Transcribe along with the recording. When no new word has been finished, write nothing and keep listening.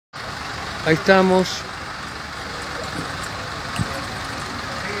Ahí estamos.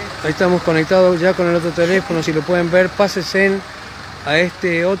 Ahí estamos conectados ya con el otro teléfono. Si lo pueden ver, pásense a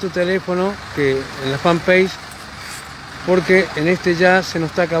este otro teléfono que en la fanpage, porque en este ya se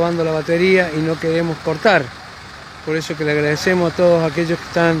nos está acabando la batería y no queremos cortar. Por eso que le agradecemos a todos aquellos que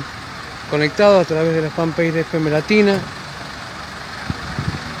están conectados a través de la fanpage de FM Latina.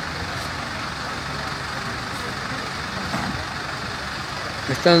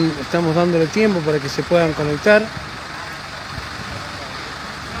 Estamos dándole tiempo para que se puedan conectar.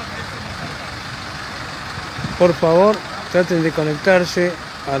 Por favor, traten de conectarse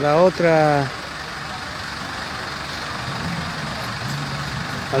a la otra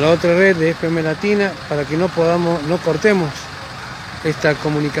red de FM Latina para que no cortemos esta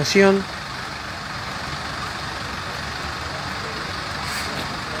comunicación.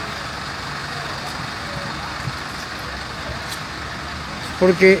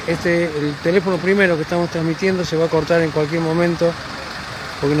 Porque el teléfono primero que estamos transmitiendo se va a cortar en cualquier momento,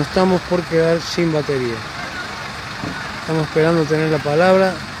 porque nos estamos por quedar sin batería. Estamos esperando tener la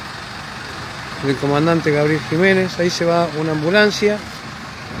palabra del comandante Gabriel Jiménez. Ahí se va una ambulancia.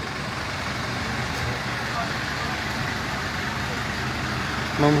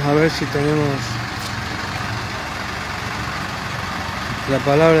 Vamos a ver si tenemos la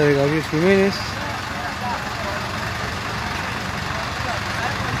palabra de Gabriel Jiménez.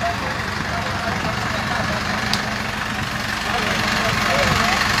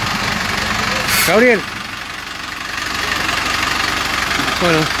 Gabriel.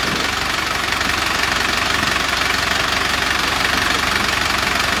 Bueno.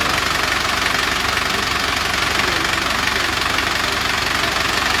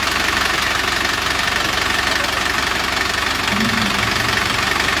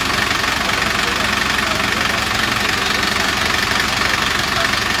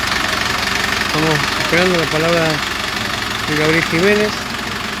 Estamos esperando la palabra de Gabriel Jiménez.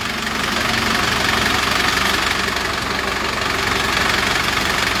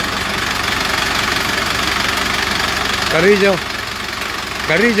 Carrillo.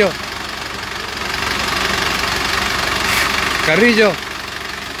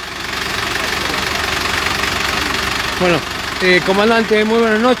 Bueno, comandante, muy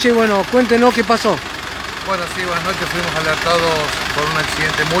buenas noches. Bueno, cuéntenos qué pasó. Bueno, sí, buenas noches. Fuimos alertados por un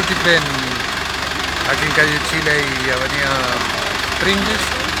accidente múltiple aquí en Calle Chile y Avenida Pringles,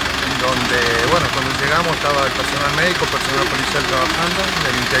 donde, bueno, cuando llegamos estaba el personal médico, personal policial trabajando. En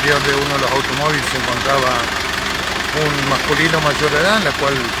el interior de uno de los automóviles se encontraba un masculino mayor de edad, en la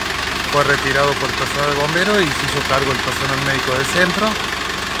cual fue retirado por el personal de bomberos y se hizo cargo el personal médico del centro.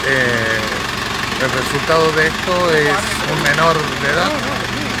 El resultado de esto es un menor de edad,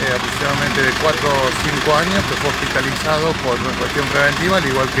 aproximadamente de 4 o 5 años, que fue hospitalizado por una cuestión preventiva, al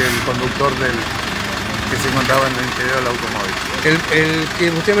igual que el conductor que se encontraba en el interior del automóvil. El que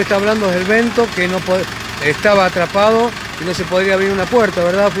usted me está hablando es el Vento, que estaba atrapado y no se podría abrir una puerta,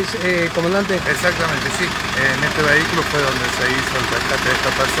 ¿verdad, comandante? Exactamente, sí. En este vehículo fue donde se hizo el rescate de esta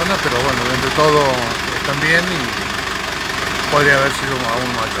persona, pero bueno, dentro de todo están bien y podría haber sido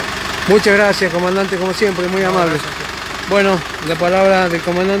aún mayor. Muchas gracias, comandante, como siempre, muy amable. Bueno, la palabra del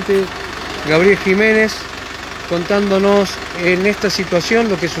comandante Gabriel Jiménez contándonos en esta situación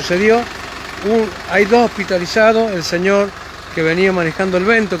lo que sucedió. Hay 2 hospitalizados, el señor que venía manejando el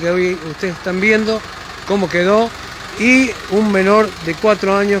Vento, que hoy ustedes están viendo cómo quedó, y un menor de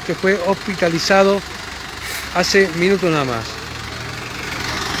 4 años que fue hospitalizado hace minutos nada más.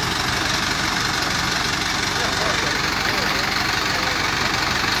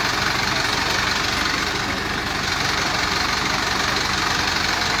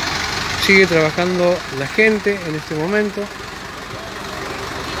 Sigue trabajando la gente en este momento,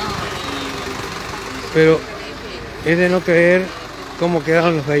 pero es de no creer cómo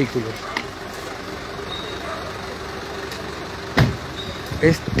quedaron los vehículos.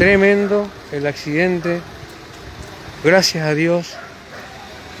 Es tremendo el accidente, gracias a Dios.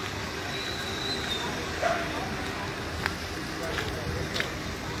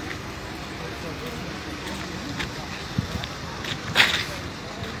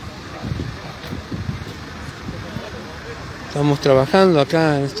 Estamos trabajando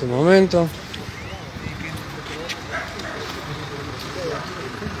acá en este momento.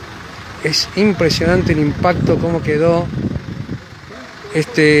 Es impresionante el impacto, cómo quedó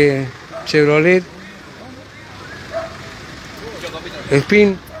este Chevrolet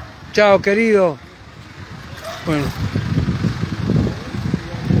Spin. Chao, querido. Bueno,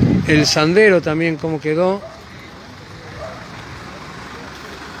 el Sandero también cómo quedó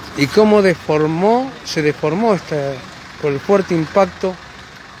y cómo se deformó por el fuerte impacto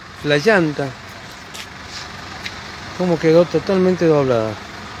la llanta, como quedó totalmente doblada.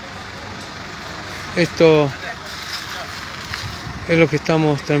 Esto es lo que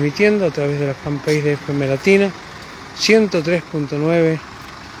estamos transmitiendo a través de la fanpage de FM Latina 103.9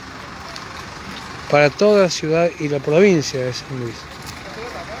 para toda la ciudad y la provincia de San Luis.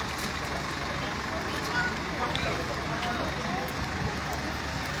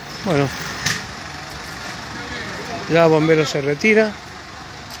 Bueno, ya Bomberos se retira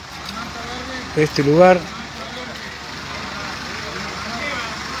de este lugar.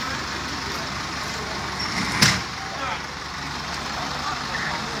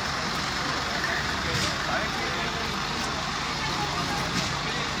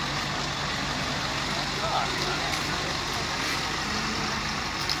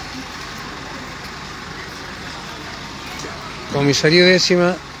 Comisaría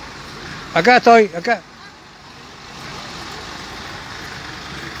décima. Acá estoy, acá.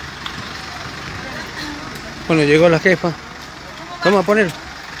 Bueno, llegó la jefa. Vamos a poner.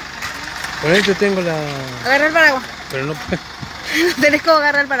 Por ahí yo tengo la... Agarra el paraguas. Pero no... No tenés como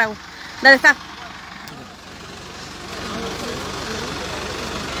agarrar el paraguas. Dale, está.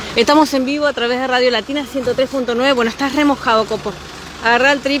 Estamos en vivo a través de Radio Latina 103.9. Bueno, estás remojado, Copo.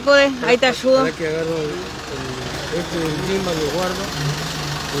 Agarra el trípode, ahí te ayudo. Que agarro este lima, lo guardo.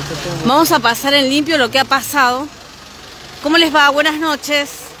 Vamos a pasar en limpio lo que ha pasado. ¿Cómo les va? Buenas noches.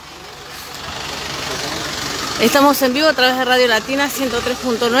 Estamos en vivo a través de Radio Latina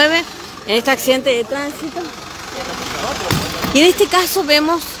 103.9 en este accidente de tránsito. Y en este caso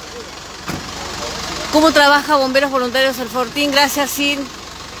vemos cómo trabaja Bomberos Voluntarios del Fortín. Gracias, Sil.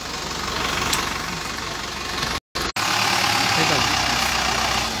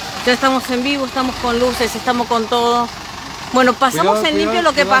 Ya estamos en vivo, estamos con luces, estamos con todo. Bueno, pasamos en limpio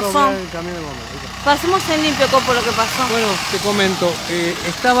lo que pasó. Pasemos en limpio, Copo, lo que pasó. Bueno, te comento,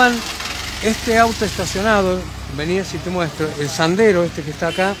 estaban este auto estacionado, venía si te muestro, el Sandero este que está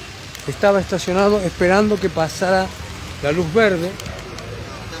acá, estaba estacionado esperando que pasara la luz verde.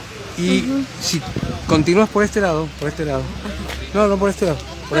 Y si continúas por este lado, no por este lado,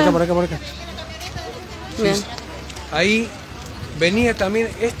 por acá, por acá, por acá. Bien. Sí, ahí venía también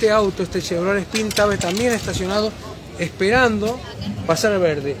este auto, este Chevrolet Spin, estaba también estacionado esperando pasar al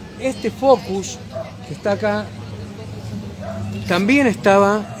verde. Este Focus que está acá también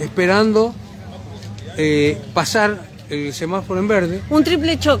estaba esperando pasar el semáforo en verde. Un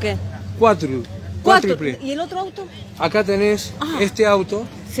triple choque. Cuádruple. ¿Y el otro auto? Acá tenés este auto,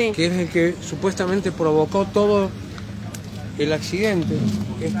 sí, que es el que supuestamente provocó todo el accidente.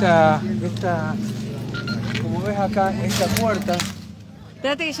 Esta como ves acá, esta puerta.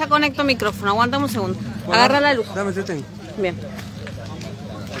 Espérate que ya conecto micrófono, aguantame un segundo. Bueno, agarra la luz. Dame, te tengo. Bien.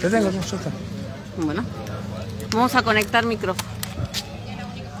 Te tengo, ya está. Bueno, vamos a conectar micrófono.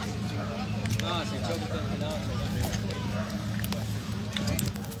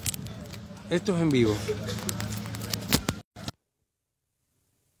 Esto es en vivo.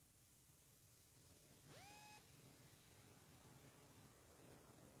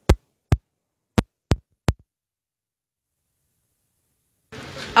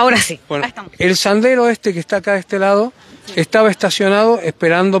 Ahora sí, Bueno, ahí estamos. el Sandero este que está acá de este lado estaba estacionado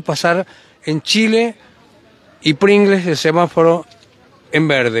esperando pasar en Chile y Pringles el semáforo en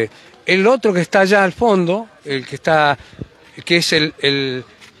verde. El otro que está allá al fondo, que es el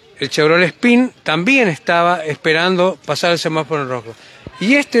Chevrolet Spin, también estaba esperando pasar el semáforo en rojo.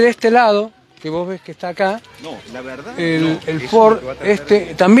 Y este de este lado, que vos ves que está acá, no, la verdad, el Ford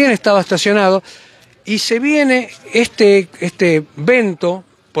este también estaba estacionado y se viene este vento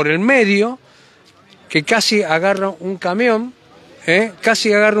por el medio que casi agarra un camión,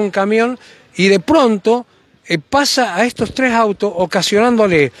 y de pronto pasa a estos tres autos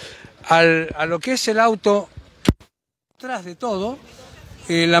ocasionándole a lo que es el auto atrás de todo,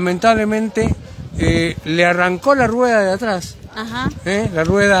 lamentablemente le arrancó la rueda de atrás, la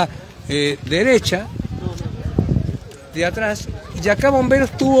rueda derecha de atrás, y acá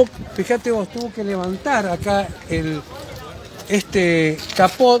Bomberos tuvo, fíjate vos, tuvo que levantar acá este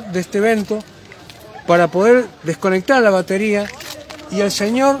capot de este vento para poder desconectar la batería, y al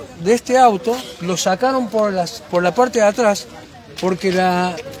señor de este auto lo sacaron por la parte de atrás porque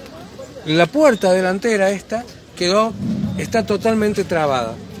la puerta delantera está totalmente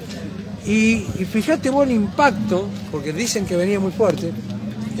trabada. Y fíjate vos el impacto, porque dicen que venía muy fuerte.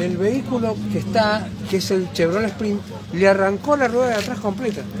 El vehículo que es el Chevrolet Sprint, le arrancó la rueda de atrás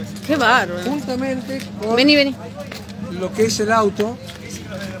completa. Qué bárbaro. Juntamente con Vení. lo que es el auto,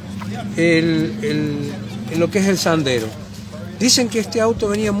 lo que es el Sandero. Dicen que este auto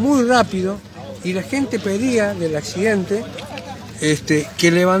venía muy rápido y la gente pedía del accidente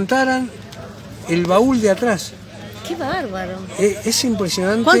que levantaran el baúl de atrás. ¡Qué bárbaro! Es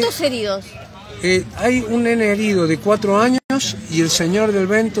impresionante. ¿Cuántos heridos? Hay un nene herido de 4 años y el señor del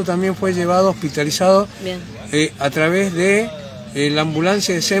Vento también fue llevado hospitalizado. Bien. A través de la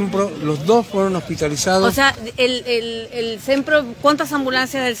ambulancia de Sempro. Los dos fueron hospitalizados. O sea, el Sempro, ¿cuántas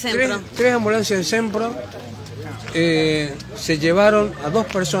ambulancias del Sempro? Tres ambulancias del Sempro. Se llevaron a 2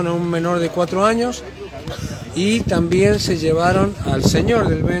 personas, un menor de 4 años, y también se llevaron al señor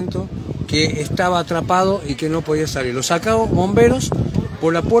del Vento, que estaba atrapado y que no podía salir. Lo sacaron bomberos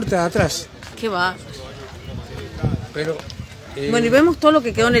por la puerta de atrás. ¿Qué va? Pero, bueno, y vemos todo lo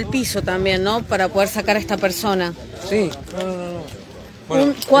que quedó en el piso también, ¿no? Para poder sacar a esta persona. Sí, no. Bueno,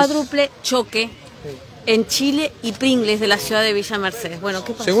 un cuádruple choque en Chile y Pringles de la ciudad de Villa Mercedes. Bueno,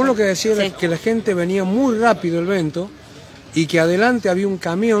 ¿qué pasó? Según lo que decía, sí, que la gente venía muy rápido el Vento y que adelante había un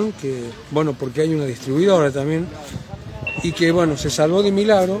camión, que bueno, porque hay una distribuidora también, y que bueno, se salvó de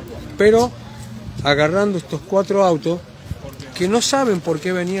milagro, pero agarrando estos 4 autos, que no saben por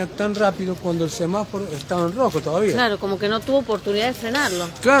qué venía tan rápido cuando el semáforo estaba en rojo todavía. Claro, como que no tuvo oportunidad de frenarlo.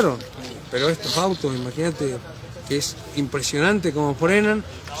 Claro, pero estos autos, imagínate, es impresionante cómo frenan.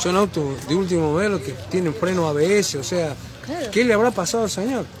 Son autos de último modelo que tienen freno ABS, o sea, claro. ¿Qué le habrá pasado al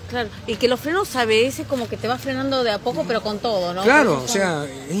señor? Claro, y que los frenos ABS como que te va frenando de a poco, pero con todo, ¿no? Claro, o sea,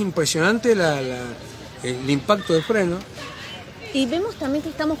 es impresionante el impacto de freno. Y vemos también que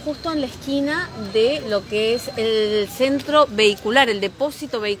estamos justo en la esquina de lo que es el centro vehicular, el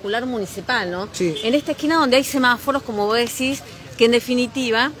depósito vehicular municipal, ¿no? Sí. En esta esquina donde hay semáforos, como vos decís, que en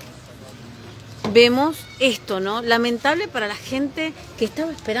definitiva vemos esto, ¿no? Lamentable para la gente que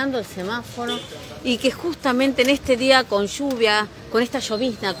estaba esperando el semáforo y que justamente en este día con lluvia, con esta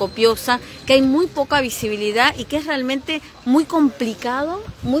llovizna copiosa, que hay muy poca visibilidad y que es realmente muy complicado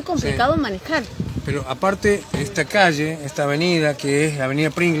sí, manejar. Pero aparte, esta calle, esta avenida, que es la avenida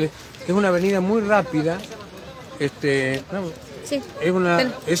Pringles, es una avenida muy rápida. Sí,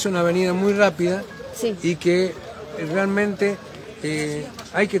 es una avenida muy rápida, sí, y que realmente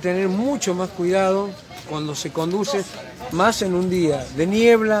hay que tener mucho más cuidado cuando se conduce, más en un día de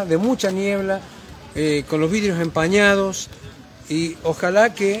niebla, de mucha niebla, con los vidrios empañados, y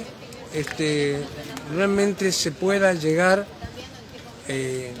ojalá que realmente se pueda llegar,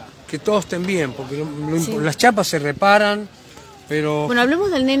 que todos estén bien, porque sí, las chapas se reparan, pero... Bueno,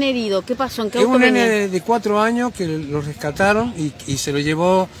 hablemos del nene herido. ¿Qué pasó? ¿En qué auto un venía? nene de 4 años que lo rescataron y se lo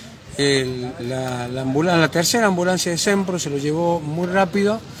llevó la tercera ambulancia de Sempro, se lo llevó muy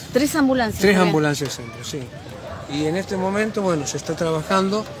rápido. 3 ambulancias. 3 ambulancias de Sempro, sí. Y en este momento, bueno, se está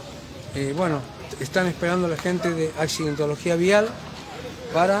trabajando, bueno, están esperando a la gente de accidentología vial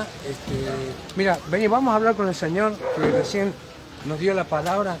para... Mira, vení, vamos a hablar con el señor que recién nos dio la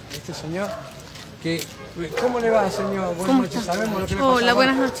palabra, este señor, que... ¿Cómo le va, señor? Buenas noches, sabemos lo que le pasó. Hola,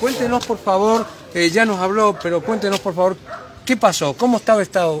 buenas noches. Cuéntenos, por favor, ya nos habló, pero cuéntenos, por favor, ¿qué pasó? ¿Cómo estaba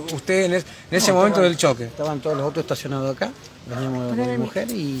usted en ese momento del choque? Estaban todos los autos estacionados acá, veníamos con mi mujer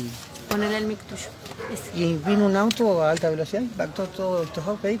y... Poner el mic tuyo. Y vino un auto a alta velocidad, impactó todos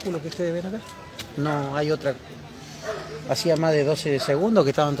estos vehículos que ustedes ven acá. No hay otra... Hacía más de 12 segundos que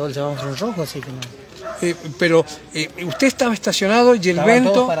estaban todos el semáforo en rojo, así que no... Pero usted estaba estacionado y el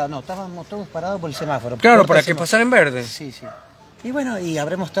Vento... Estábamos todos parados por el semáforo. Claro, para que pasara en verde. Sí, sí. Y bueno, y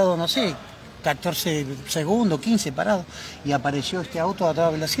habremos estado, no sé, 14 segundos, 15 parados, y apareció este auto a toda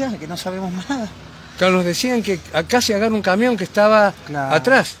velocidad, que no sabemos más nada. Claro, nos decían que acá se agarra un camión que estaba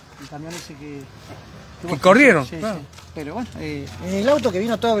atrás. El camión ese que corrieron. Sí, claro. Sí. Pero bueno, el auto que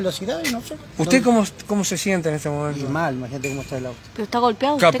vino a toda velocidad, no sé. ¿Usted cómo se siente en este momento? Y mal, imagínate cómo está el auto. ¿Pero está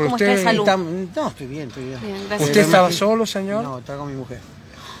golpeado? Claro, ¿Cómo está de salud? No, estoy bien. Bien, gracias. ¿Usted estaba solo, señor? No, estaba con mi mujer.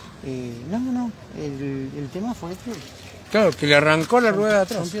 No, el tema fue este. Claro, que le arrancó la rueda de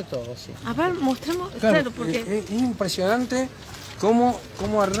atrás. Rompió todo, sí. A ver, mostremos. Claro, porque... es impresionante cómo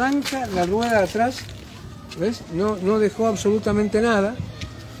arranca la rueda de atrás. ¿Ves? No dejó absolutamente nada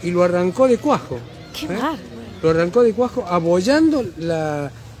y lo arrancó de cuajo. ¡Qué bárbaro! Lo arrancó de cuajo abollando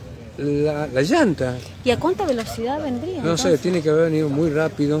la llanta. ¿Y a cuánta velocidad vendría? No sé, tiene que haber venido muy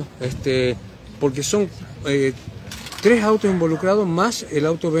rápido, porque son 3 autos involucrados más el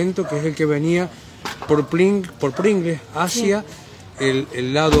auto Vento, que es el que venía por Pringles hacia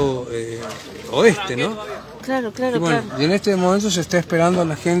el lado oeste, ¿no? Claro. Y en este momento se está esperando a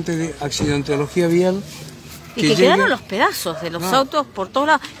la gente de accidentología vial. Y que quedaron los pedazos de los autos por todos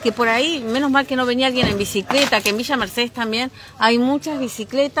lados, que por ahí, menos mal que no venía alguien en bicicleta, que en Villa Mercedes también hay muchas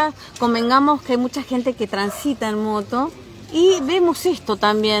bicicletas, convengamos que hay mucha gente que transita en moto Y vemos esto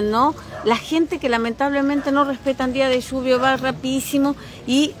también, ¿no? La gente que lamentablemente no respetan día de lluvia, va rapidísimo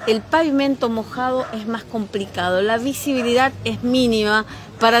y el pavimento mojado es más complicado. La visibilidad es mínima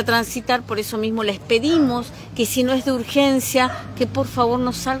para transitar, por eso mismo les pedimos que si no es de urgencia, que por favor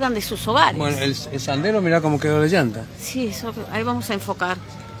no salgan de sus hogares. Bueno, el sendero, mirá cómo quedó la llanta. Sí, eso, ahí vamos a enfocar.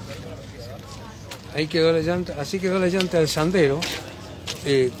 Ahí quedó la llanta, así quedó la llanta del sendero.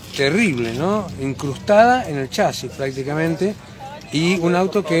 Terrible, ¿no? Incrustada en el chasis prácticamente, y un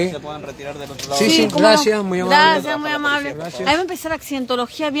auto que... ¿Se pueden retirar del otro lado? Sí, gracias, muy amable. Gracias, muy amable. Gracias. Ahí va a empezar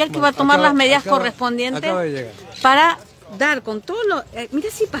accidentología vial que Bueno, va a tomar las medidas acaba correspondientes de llegar. para dar con todo lo... mira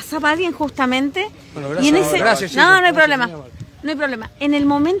si pasaba alguien justamente. Bueno, y en gracias, ese... gracias, no, chicos, no hay gracias, problema. muy amable. No hay problema. En el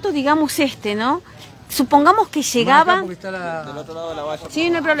momento, digamos, ¿no? Supongamos que llegaba... Del otro lado de la valla. Sí,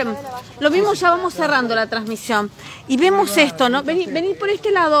 no hay problema. Lo mismo, ya vamos cerrando la transmisión. Y vemos esto, ¿no? Vení por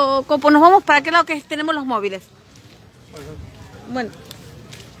este lado, Copo. Nos vamos para aquel lado que tenemos los móviles. Bueno.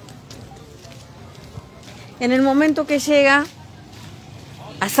 En el momento que llega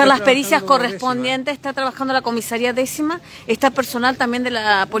a hacer las pericias correspondientes, está trabajando la comisaría 10ª, está personal también de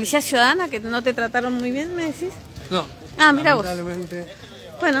la Policía Ciudadana, que no te trataron muy bien, ¿me decís? No. Ah, mira vos. Lamentablemente...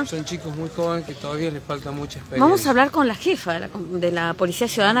 Bueno, Son chicos muy jóvenes que todavía les falta mucha experiencia. vamos a hablar con la jefa de la Policía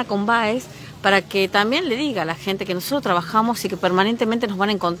Ciudadana, con Baez, para que también le diga a la gente que nosotros trabajamos y que permanentemente nos van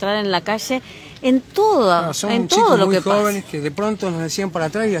a encontrar en la calle en todo, Son en chicos todo lo muy que jóvenes pasa. que de pronto nos decían para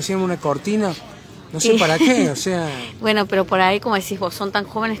atrás y hacían una cortina, no sé para qué, o sea... Bueno, pero por ahí, como decís vos, son tan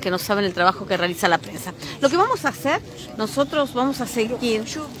jóvenes que no saben el trabajo que realiza la prensa. Lo que vamos a hacer, nosotros vamos a seguir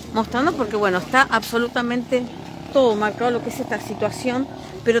mostrando, porque bueno, está absolutamente todo marcado lo que es esta situación,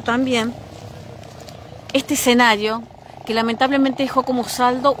 pero también este escenario que lamentablemente dejó como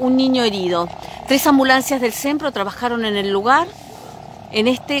saldo un niño herido. 3 ambulancias del centro trabajaron en el lugar en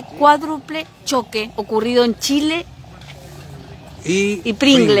este cuádruple choque ocurrido en Chile y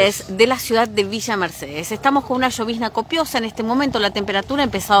Pringles de la ciudad de Villa Mercedes. Estamos con una llovizna copiosa en este momento, la temperatura ha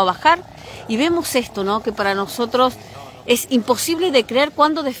empezado a bajar y vemos esto, ¿no? Que para nosotros es imposible de creer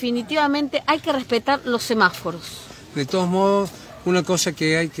cuando definitivamente hay que respetar los semáforos. De todos modos, una cosa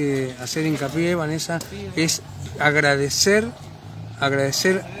que hay que hacer hincapié, Vanessa, es agradecer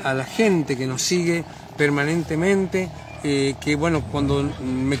a la gente que nos sigue permanentemente, que bueno, cuando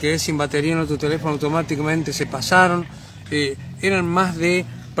me quedé sin batería en otro teléfono automáticamente se pasaron, eran más de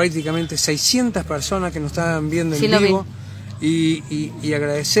prácticamente 600 personas que nos estaban viendo en vivo, y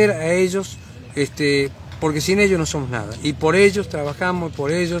agradecer a ellos, porque sin ellos no somos nada, y por ellos trabajamos,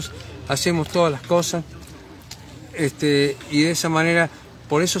 por ellos hacemos todas las cosas. Y de esa manera,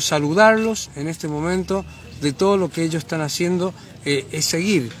 por eso saludarlos en este momento de todo lo que ellos están haciendo, es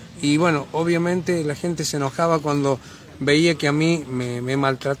seguir. Y bueno, obviamente la gente se enojaba cuando veía que a mí me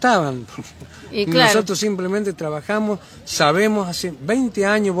maltrataban. Y claro, nosotros simplemente trabajamos, sabemos, hace 20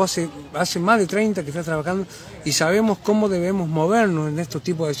 años, vos hace más de 30 que estás trabajando, y sabemos cómo debemos movernos en estos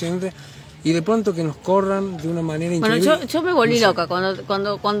tipos de accidentes. Y de pronto que nos corran de una manera increíble. Bueno, yo me volví loca.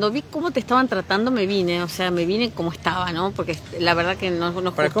 Cuando vi cómo te estaban tratando, me vine como estaba, ¿no? Porque la verdad que no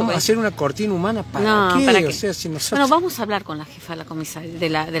 ¿Para cómo hacer una cortina humana? ¿Para qué? ¿Para qué? O sea, si nosotros... Bueno, vamos a hablar con la jefa de la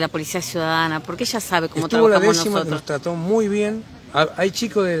comisaría, de la Policía Ciudadana, porque ella sabe cómo Estuvo trabajamos la 10ª nosotros. que nos trató muy bien. Hay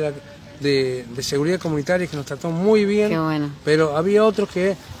chicos de seguridad comunitaria que nos trató muy bien. Qué bueno. Pero había otros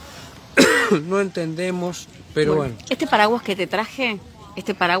que no entendemos, pero bueno. Este paraguas que te traje...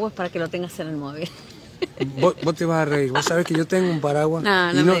 Este paraguas para que lo tengas en el móvil. Vos te vas a reír. Vos sabés que yo tengo un paraguas.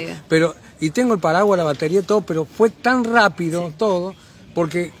 No me digas. Y tengo el paraguas, la batería, todo, pero fue tan rápido todo,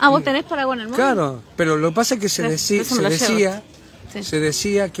 porque... Ah, ¿vos tenés paraguas en el móvil? Claro, pero lo que pasa es que se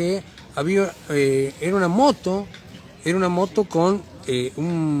decía que había era una moto con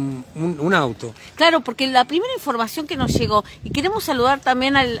un auto. Claro, porque la primera información que nos llegó, y queremos saludar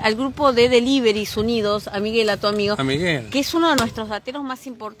también al grupo de Deliveries Unidos, a Miguel, a tu amigo, que es uno de nuestros dateros más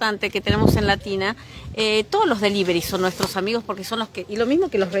importantes que tenemos en Latina. Todos los deliveries son nuestros amigos porque son los que, y lo mismo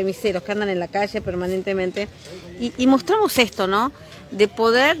que los remiseros que andan en la calle permanentemente, y mostramos esto, ¿no? De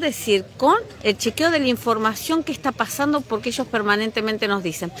poder decir con el chequeo de la información que está pasando, porque ellos permanentemente nos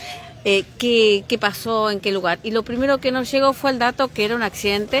dicen qué pasó, en qué lugar. Y lo primero que nos llegó fue el dato que era un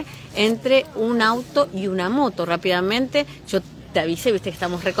accidente entre un auto y una moto. Rápidamente yo te avisé, viste que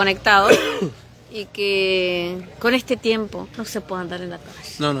estamos reconectados y que con este tiempo no se puede andar en la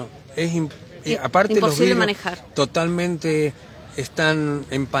calle. No, aparte imposible los manejar. Totalmente están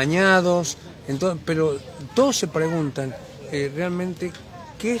empañados, entonces, pero todos se preguntan realmente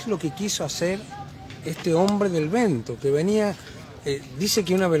qué es lo que quiso hacer este hombre del vento, que venía, dice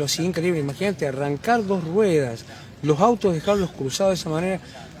que una velocidad increíble, imagínate, arrancar 2 ruedas, los autos dejarlos cruzados de esa manera.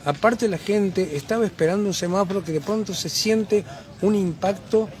 Aparte la gente estaba esperando un semáforo que de pronto se siente un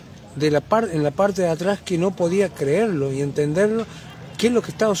impacto en la parte de atrás que no podía creerlo y entenderlo, qué es lo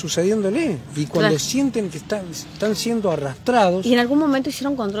que estaba sucediéndole. Y cuando Claro. sienten que están siendo arrastrados... ¿Y en algún momento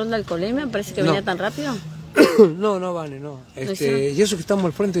hicieron control de alcoholemia? Parece que No. venía tan rápido. No, Vane, no. hicieron? Y eso que estamos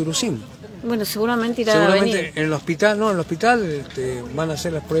al frente de Urusín. Bueno, seguramente irá a venir. Seguramente en el hospital van a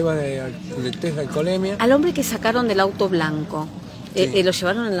hacer las pruebas de test de alcoholemia. Al hombre que sacaron del auto blanco, Sí. ¿lo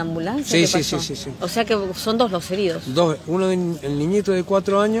llevaron en la ambulancia? Sí, ¿Qué sí, pasó? sí. O sea que son dos los heridos. Uno el niñito de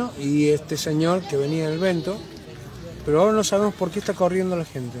 4 años y este señor que venía del Vento, pero ahora no sabemos por qué está corriendo la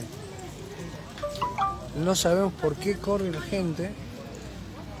gente. No sabemos por qué corre la gente.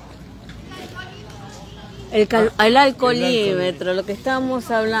 El alcoholímetro, lo que estábamos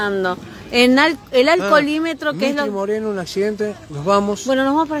hablando. El alcoholímetro, que es Mitri lo... Moreno, un accidente, nos vamos. Bueno,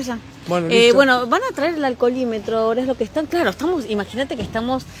 nos vamos para allá. Bueno, listo. Bueno, van a traer el alcoholímetro, ahora es lo que están. Claro, imagínate que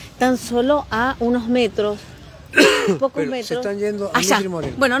estamos tan solo a unos metros, pocos Pero metros. se están yendo a allá. Mitri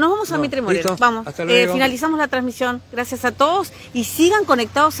Moreno. Bueno, nos vamos a No, Mitri Moreno. listo. Vamos, Hasta luego. finalizamos la transmisión. Gracias a todos y sigan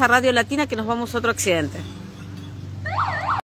conectados a Radio Latina que nos vamos a otro accidente.